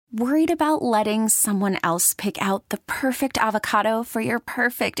Worried about letting someone else pick out the perfect avocado for your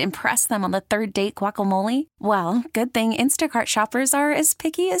perfect impress them on the third date guacamole? Well, good thing Instacart shoppers are as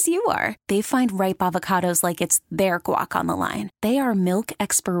picky as you are. They find ripe avocados like it's their guac on the line. They are milk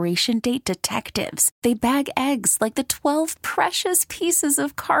expiration date detectives. They bag eggs like the 12 precious pieces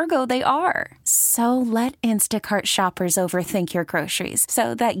of cargo they are. So let Instacart shoppers overthink your groceries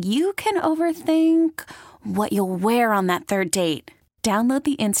so that you can overthink what you'll wear on that third date. Download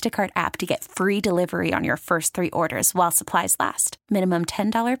the Instacart app to get free delivery on your first 3 orders while supplies last. Minimum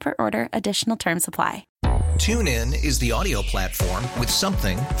 $10 per order. Additional terms apply. TuneIn is the audio platform with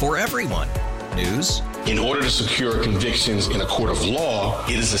something for everyone. News. In order to secure convictions in a court of law,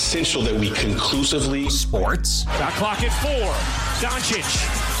 it is essential that we conclusively. Sports. Shot clock at 4.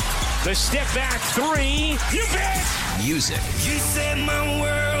 Doncic. The step back 3. You bet. Music. You set my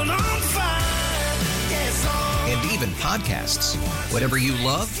world on fire. And even podcasts. Whatever you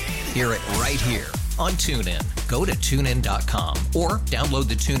love, hear it right here on TuneIn. Go to TuneIn.com or download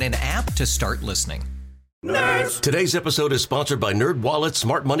the TuneIn app to start listening. Nerds. Today's episode is sponsored by NerdWallet's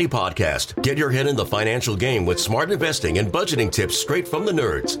Smart Money Podcast. Get your head in the financial game with smart investing and budgeting tips straight from the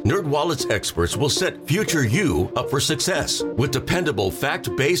nerds. NerdWallet's experts will set future you up for success. With dependable,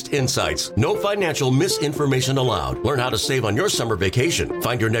 fact-based insights, no financial misinformation allowed. Learn how to save on your summer vacation,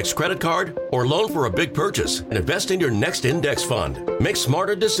 find your next credit card, or loan for a big purchase, and invest in your next index fund. Make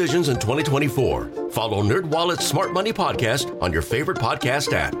smarter decisions in 2024. Follow NerdWallet's Smart Money Podcast on your favorite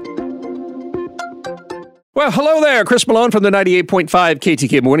podcast app. Well, hello there. Chris Malone from the 98.5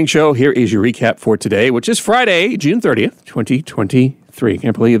 KTK Morning Show. Here is your recap for today, which is Friday, June 30th, 2023.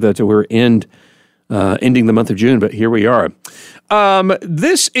 Can't believe that we're ending the month of June, but here we are.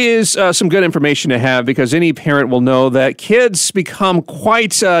 This is some good information to have because any parent will know that kids become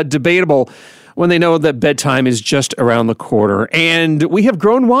quite debatable when they know that bedtime is just around the corner. And we have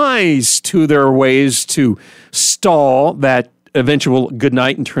grown wise to their ways to stall that eventual good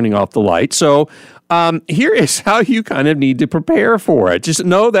night and turning off the light. So here is how you kind of need to prepare for it. Just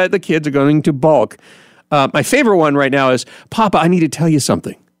know that the kids are going to balk. My favorite one right now is, Papa, I need to tell you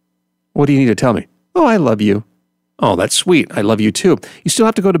something. What do you need to tell me? Oh, I love you. Oh, that's sweet. I love you too. You still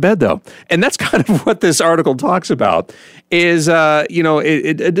have to go to bed though. And that's kind of what this article talks about is,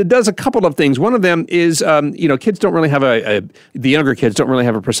 it does a couple of things. One of them is, kids don't really have the younger kids don't really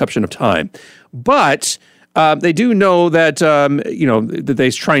have a perception of time. But they do know that, that they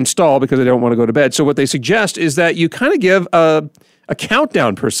try and stall because they don't want to go to bed. So what they suggest is that you kind of give a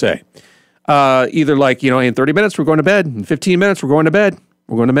countdown per se. Either like, in 30 minutes, we're going to bed. In 15 minutes, we're going to bed.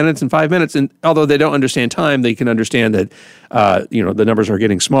 We're going to minutes in 5 minutes. And although they don't understand time, they can understand that, the numbers are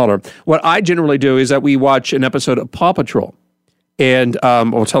getting smaller. What I generally do is that we watch an episode of Paw Patrol. And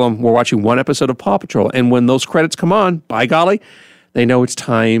we'll tell them we're watching one episode of Paw Patrol. And when those credits come on, by golly, they know it's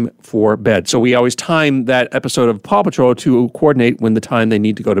time for bed. So we always time that episode of Paw Patrol to coordinate when the time they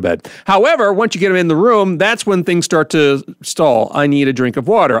need to go to bed. However, once you get them in the room, that's when things start to stall. I need a drink of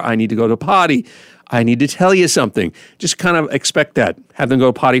water. I need to go to potty. I need to tell you something. Just kind of expect that. Have them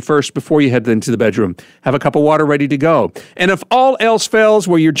go potty first before you head into the bedroom. Have a cup of water ready to go. And if all else fails,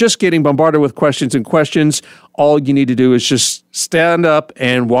 where you're just getting bombarded with questions, all you need to do is just stand up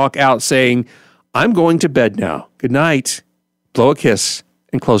and walk out saying, I'm going to bed now. Good night. Blow a kiss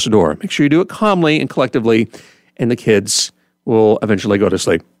and close the door. Make sure you do it calmly and collectively, and the kids will eventually go to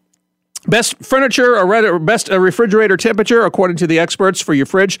sleep. Best furniture or best refrigerator temperature, according to the experts, for your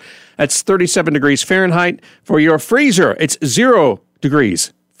fridge, that's 37 degrees Fahrenheit. For your freezer, it's 0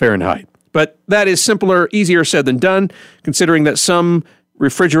 degrees Fahrenheit. But that is simpler, easier said than done, considering that some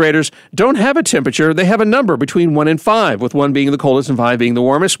refrigerators don't have a temperature. They have a number between 1 and 5, with 1 being the coldest and 5 being the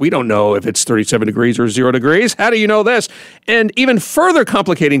warmest. We don't know if it's 37 degrees or 0 degrees. How do you know this? And even further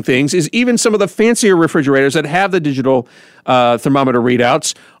complicating things is even some of the fancier refrigerators that have the digital thermometer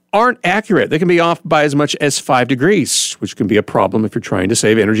readouts aren't accurate. They can be off by as much as 5 degrees, which can be a problem if you're trying to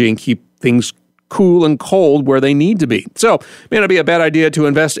save energy and keep things cool and cold where they need to be. So it may not be a bad idea to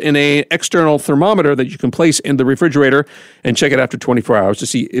invest in an external thermometer that you can place in the refrigerator and check it after 24 hours to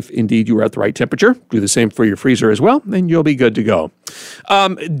see if indeed you are at the right temperature. Do the same for your freezer as well, and you'll be good to go.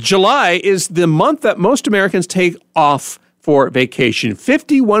 July is the month that most Americans take off for vacation.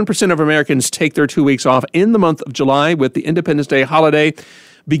 51% of Americans take their 2 weeks off in the month of July, with the Independence Day holiday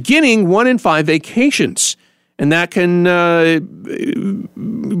beginning 1 in 5 vacations. And that can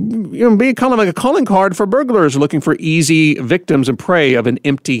be kind of like a calling card for burglars looking for easy victims and prey of an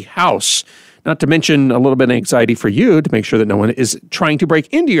empty house. Not to mention a little bit of anxiety for you to make sure that no one is trying to break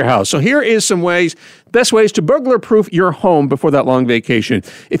into your house. So here is some best ways to burglar-proof your home before that long vacation.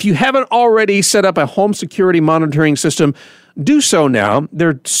 If you haven't already set up a home security monitoring system, do so now.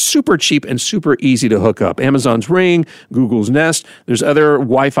 They're super cheap and super easy to hook up. Amazon's Ring, Google's Nest. There's other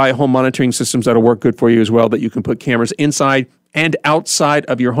Wi-Fi home monitoring systems that'll work good for you as well that you can put cameras inside and outside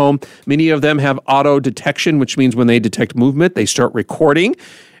of your home. Many of them have auto detection, which means when they detect movement, they start recording,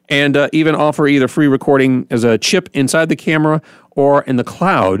 and even offer either free recording as a chip inside the camera or in the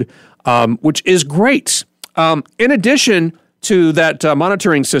cloud, which is great. In addition to that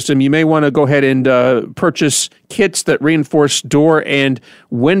monitoring system, you may want to go ahead and purchase kits that reinforce door and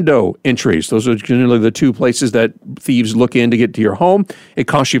window entries. Those are generally the two places that thieves look in to get to your home. It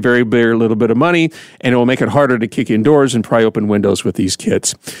costs you very little bit of money, and it will make it harder to kick in doors and pry open windows with these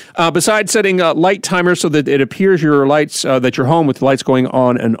kits. Besides setting light timers so that it appears your lights, that you're home with the lights going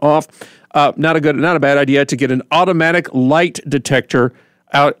on and off, not a bad idea to get an automatic light detector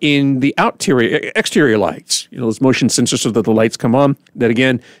out in the exterior lights, those motion sensors so that the lights come on. That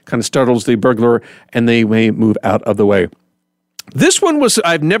again kind of startles the burglar and they may move out of the way. This one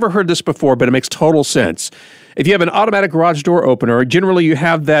I've never heard this before, but it makes total sense. If you have an automatic garage door opener, generally you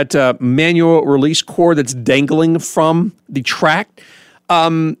have that manual release cord that's dangling from the track.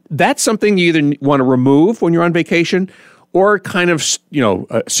 That's something you either want to remove when you're on vacation or kind of,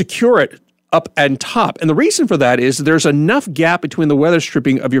 secure it up and top. And the reason for that is there's enough gap between the weather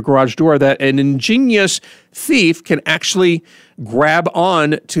stripping of your garage door that an ingenious thief can actually grab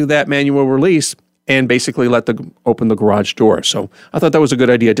on to that manual release and basically open the garage door. So I thought that was a good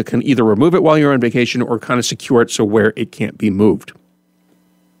idea to either remove it while you're on vacation or kind of secure it so where it can't be moved.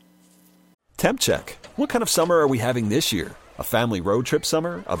 Temp check. What kind of summer are we having this year? A family road trip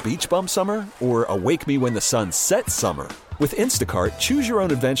summer? A beach bum summer? Or a wake me when the sun sets summer? With Instacart, choose your own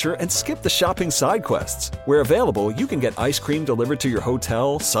adventure and skip the shopping side quests. Where available, you can get ice cream delivered to your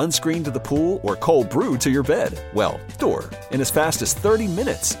hotel, sunscreen to the pool, or cold brew to your bed. Well, door. In as fast as 30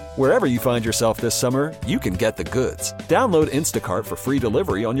 minutes. Wherever you find yourself this summer, you can get the goods. Download Instacart for free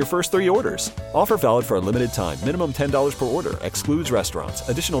delivery on your first 3 orders. Offer valid for a limited time. Minimum $10 per order. Excludes restaurants.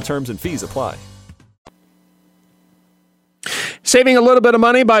 Additional terms and fees apply. Saving a little bit of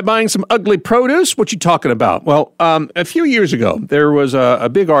money by buying some ugly produce? What you talking about? Well, a few years ago, there was a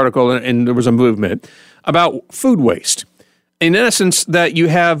big article and there was a movement about food waste. In essence, that you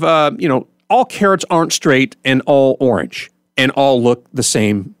have, all carrots aren't straight and all orange and all look the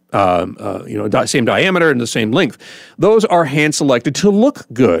same, same diameter and the same length. Those are hand selected to look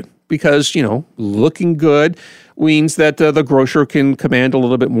good because, looking good means that the grocer can command a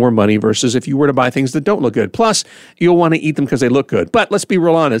little bit more money versus if you were to buy things that don't look good. Plus, you'll want to eat them because they look good. But let's be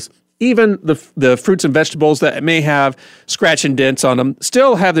real honest. Even the fruits and vegetables that may have scratch and dents on them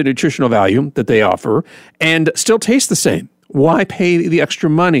still have the nutritional value that they offer and still taste the same. Why pay the extra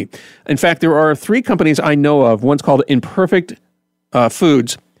money? In fact, there are 3 companies I know of. One's called Imperfect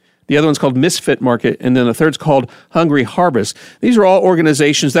Foods. The other one's called Misfit Market, and then the third's called Hungry Harvest. These are all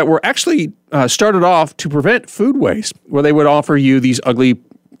organizations that were actually started off to prevent food waste, where they would offer you these ugly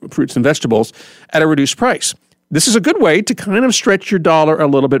fruits and vegetables at a reduced price. This is a good way to kind of stretch your dollar a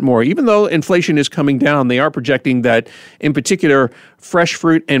little bit more. Even though inflation is coming down, they are projecting that, in particular, fresh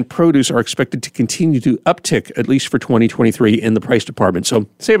fruit and produce are expected to continue to uptick, at least for 2023 in the price department. So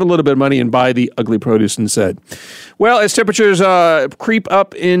save a little bit of money and buy the ugly produce instead. Well, as temperatures creep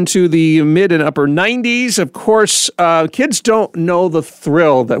up into the mid and upper 90s, of course, kids don't know the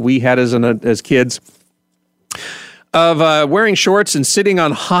thrill that we had as kids of wearing shorts and sitting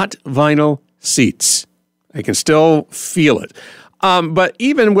on hot vinyl seats. I can still feel it. But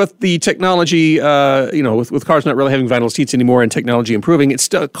even with the technology, with cars not really having vinyl seats anymore and technology improving,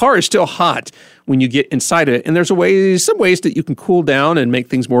 a car is still hot when you get inside it. And there's some ways that you can cool down and make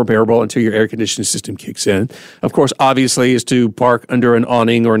things more bearable until your air conditioning system kicks in. Of course, obviously, is to park under an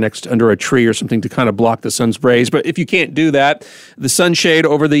awning or under a tree or something to kind of block the sun's rays. But if you can't do that, the sunshade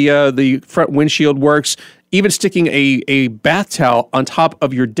over the front windshield works. Even sticking a bath towel on top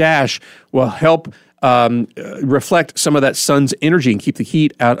of your dash will help reflect some of that sun's energy and keep the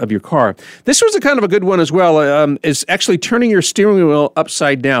heat out of your car. This was a kind of a good one as well, is actually turning your steering wheel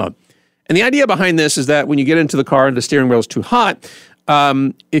upside down. And the idea behind this is that when you get into the car and the steering wheel is too hot,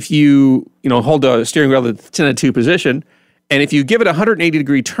 if you hold the steering wheel at the 10 and 2 position, and if you give it a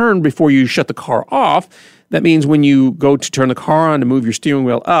 180-degree turn before you shut the car off, that means when you go to turn the car on to move your steering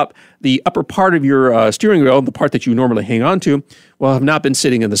wheel up, the upper part of your steering wheel, the part that you normally hang on to, will have not been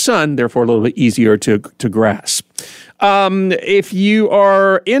sitting in the sun, therefore a little bit easier to grasp. If you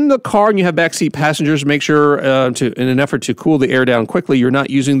are in the car and you have backseat passengers, make sure in an effort to cool the air down quickly, you're not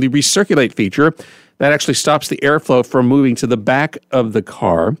using the recirculate feature. That actually stops the airflow from moving to the back of the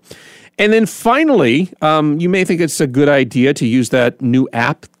car. And then finally, you may think it's a good idea to use that new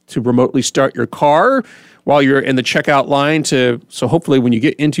app to remotely start your car. while you're in the checkout line so hopefully when you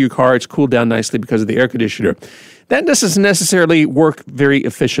get into your car, it's cooled down nicely because of the air conditioner. That doesn't necessarily work very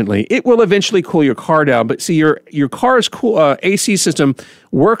efficiently. It will eventually cool your car down, but see, your car's AC system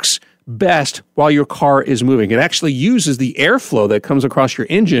works best while your car is moving. It actually uses the airflow that comes across your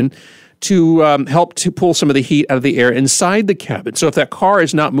engine to help to pull some of the heat out of the air inside the cabin. So if that car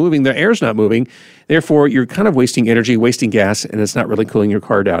is not moving, the air's not moving, therefore you're kind of wasting energy, wasting gas, and it's not really cooling your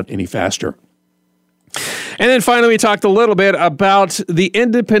car down any faster. And then finally, we talked a little bit about the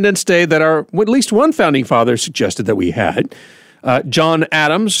Independence Day that at least one founding father suggested that we had. John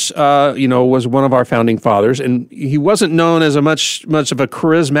Adams, was one of our founding fathers, and he wasn't known as a much of a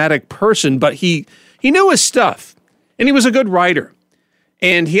charismatic person, but he knew his stuff, and he was a good writer.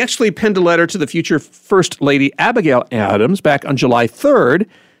 And he actually penned a letter to the future First Lady Abigail Adams back on July 3rd,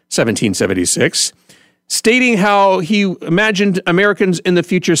 1776, stating how he imagined Americans in the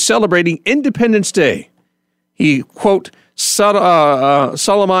future celebrating Independence Day. He, quote,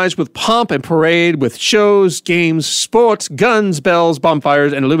 solemnized with pomp and parade, with shows, games, sports, guns, bells,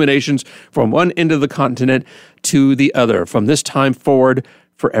 bonfires, and illuminations from one end of the continent to the other, from this time forward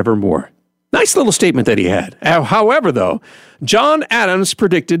forevermore. Nice little statement that he had. However, though, John Adams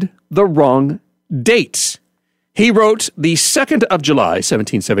predicted the wrong date. He wrote the 2nd of July,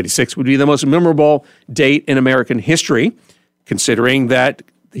 1776, would be the most memorable date in American history, considering that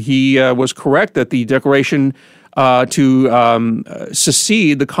he was correct that the declaration to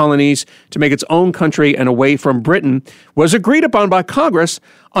secede the colonies to make its own country and away from Britain was agreed upon by Congress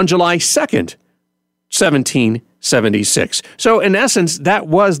on July 2nd, 1776. So in essence, that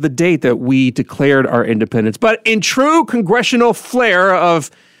was the date that we declared our independence. But in true congressional flair of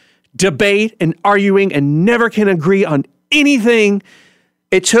debate and arguing and never can agree on anything,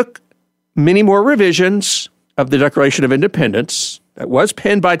 it took many more revisions of the Declaration of Independence that was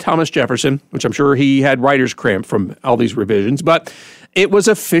penned by Thomas Jefferson, which I'm sure he had writer's cramp from all these revisions, but it was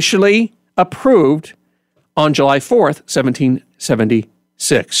officially approved on July 4th,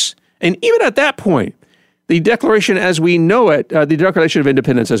 1776. And even at that point, the Declaration as we know it, the Declaration of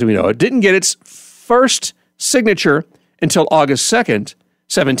Independence as we know it, didn't get its first signature until August 2nd,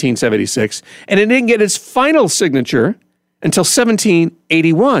 1776, and it didn't get its final signature until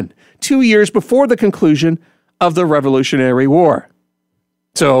 1781, 2 years before the conclusion of the Revolutionary War.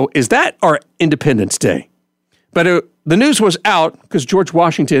 So is that our Independence Day? But the news was out because George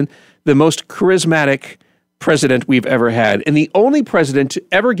Washington, the most charismatic president we've ever had, and the only president to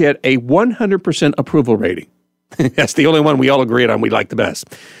ever get a 100% approval rating. That's the only one we all agreed on we liked the best.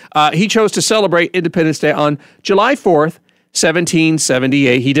 He chose to celebrate Independence Day on July 4th,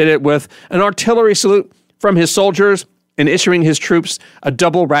 1778. He did it with an artillery salute from his soldiers and issuing his troops a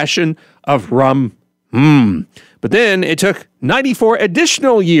double ration of rum. But then it took 94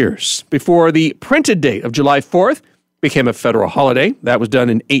 additional years before the printed date of July 4th became a federal holiday. That was done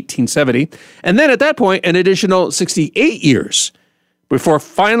in 1870. And then at that point, an additional 68 years before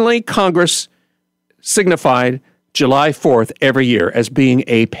finally Congress signified July 4th every year as being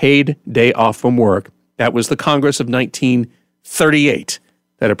a paid day off from work. That was the Congress of 1938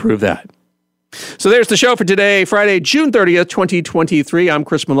 that approved that. So there's the show for today, Friday, June 30th, 2023. I'm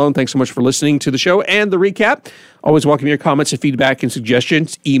Chris Malone. Thanks so much for listening to the show and the recap. Always welcome your comments and feedback and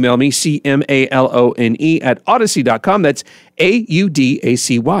suggestions. Email me, cmalone@odyssey.com. That's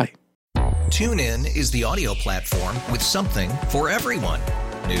AUDACY. TuneIn is the audio platform with something for everyone.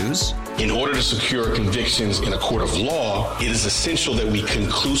 News. In order to secure convictions in a court of law, it is essential that we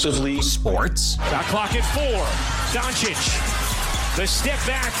conclusively. Sports. Shot clock at 4. Doncic. The step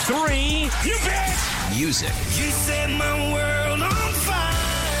back 3. You bet. Music. You set my world on fire.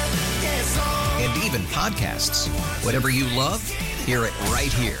 Yes, and even podcasts. Whatever you love, hear it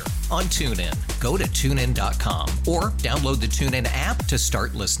right here on TuneIn. Go to TuneIn.com or download the TuneIn app to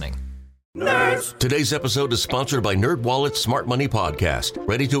start listening. Nerds. Today's episode is sponsored by NerdWallet's Smart Money Podcast.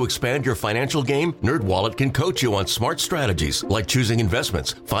 Ready to expand your financial game? NerdWallet can coach you on smart strategies like choosing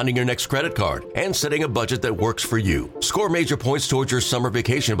investments, finding your next credit card, and setting a budget that works for you. Score major points towards your summer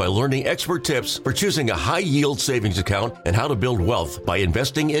vacation by learning expert tips for choosing a high-yield savings account and how to build wealth by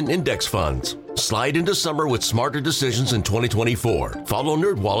investing in index funds. Slide into summer with smarter decisions in 2024. Follow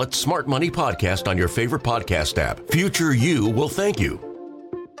NerdWallet's Smart Money Podcast on your favorite podcast app. Future you will thank you.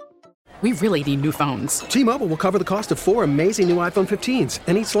 We really need new phones. T-Mobile will cover the cost of 4 amazing new iPhone 15s,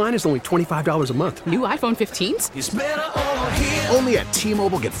 and each line is only $25 a month. New iPhone 15s? it's better over here. Only at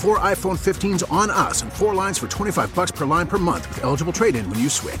T-Mobile, get 4 iPhone 15s on us and 4 lines for $25 per line per month with eligible trade-in when you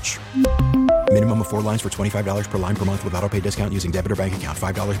switch. Minimum of 4 lines for $25 per line per month with autopay discount using debit or bank account.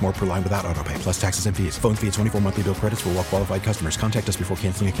 $5 more per line without autopay, plus taxes and fees. Phone fee at 24 monthly bill credits for well qualified customers. Contact us before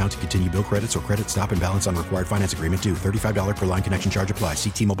canceling account to continue bill credits or credit stop and balance on required finance agreement due. $35 per line connection charge applies. See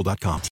T-Mobile.com.